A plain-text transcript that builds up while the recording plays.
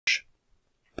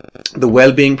The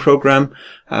Wellbeing program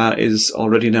is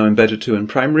already now embedded in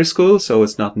primary school, so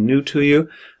it's not new to you,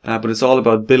 but it's all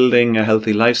about building a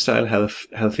healthy lifestyle,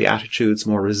 healthy attitudes,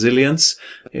 more resilience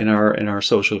in our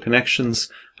social connections,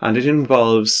 and it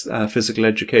involves physical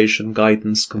education,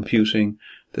 guidance, computing,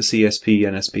 the CSP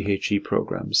and SPHE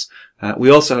programs. We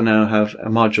also now have a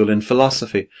module in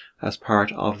philosophy as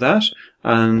part of that,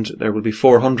 and there will be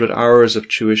 400 hours of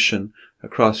tuition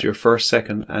across your first,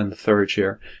 second and third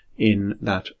year in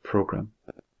that program.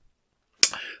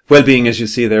 Wellbeing, as you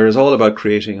see there, is all about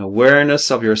creating awareness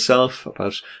of yourself,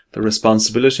 about the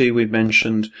responsibility we've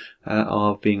mentioned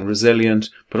of being resilient,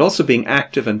 but also being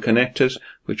active and connected,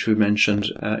 which we mentioned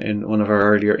in one of our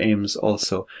earlier aims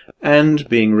also, and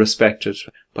being respected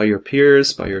by your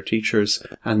peers, by your teachers,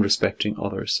 and respecting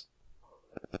others.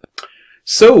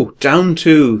 So, down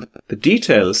to the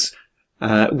details.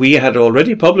 We had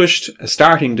already published a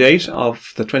starting date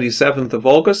of the 27th of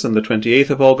August and the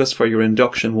 28th of August for your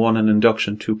Induction 1 and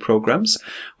Induction 2 programs.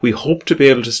 We hope to be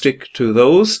able to stick to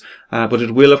those, but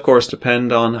it will of course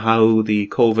depend on how the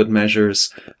COVID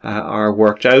measures are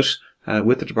worked out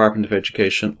with the Department of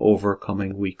Education over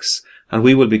coming weeks. And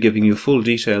we will be giving you full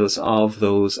details of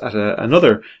those at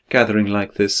another gathering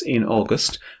like this in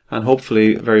August. And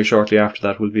hopefully very shortly after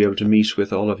that we'll be able to meet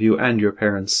with all of you and your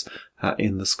parents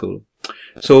in the school.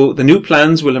 So the new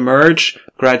plans will emerge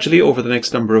gradually over the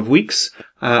next number of weeks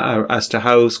as to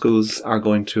how schools are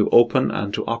going to open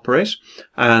and to operate,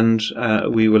 and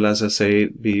we will, as I say,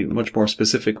 be much more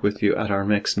specific with you at our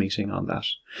next meeting on that.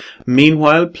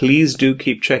 Meanwhile, please do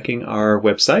keep checking our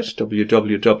website,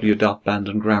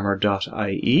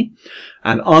 www.bandongrammar.ie,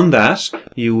 and on that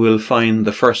you will find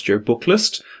the first year book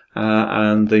list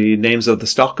and the names of the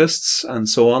stockists and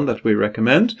so on that we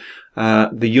recommend.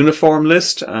 The uniform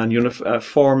list, and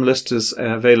form list is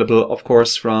available, of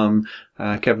course, from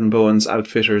Kevin Bowen's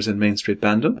Outfitters in Main Street,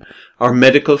 Bandon. Our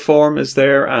medical form is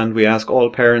there, and we ask all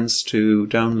parents to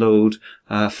download,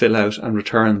 fill out and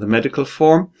return the medical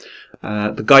form.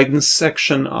 The guidance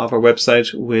section of our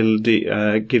website will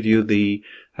give you the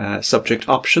subject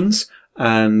options,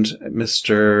 and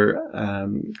Mr.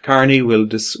 Carney will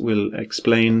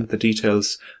explain the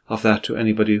details of that to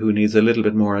anybody who needs a little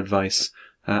bit more advice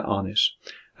on it.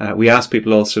 We ask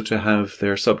people also to have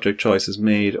their subject choices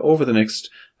made over the next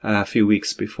few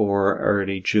weeks before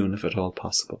early June, if at all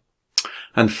possible.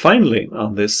 And finally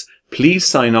on this, please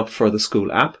sign up for the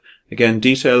school app. Again,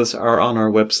 details are on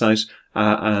our website,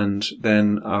 and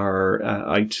then our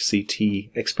ICT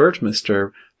expert,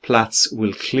 Mr. Platz,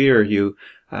 will clear you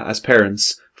as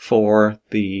parents for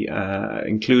the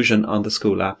inclusion on the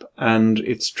school app, and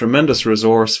it's a tremendous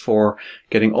resource for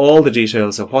getting all the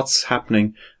details of what's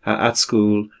happening at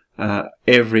school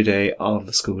every day of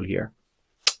the school year.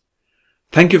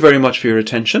 Thank you very much for your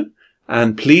attention,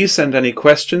 and please send any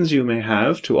questions you may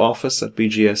have to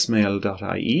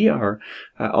office@bgsmail.ie, our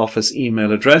office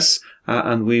email address,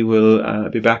 and we will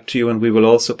be back to you, and we will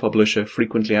also publish a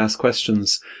frequently asked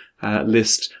questions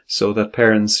list so that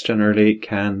parents generally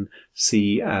can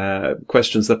see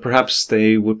questions that perhaps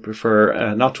they would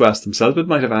prefer not to ask themselves but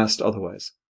might have asked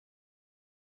otherwise.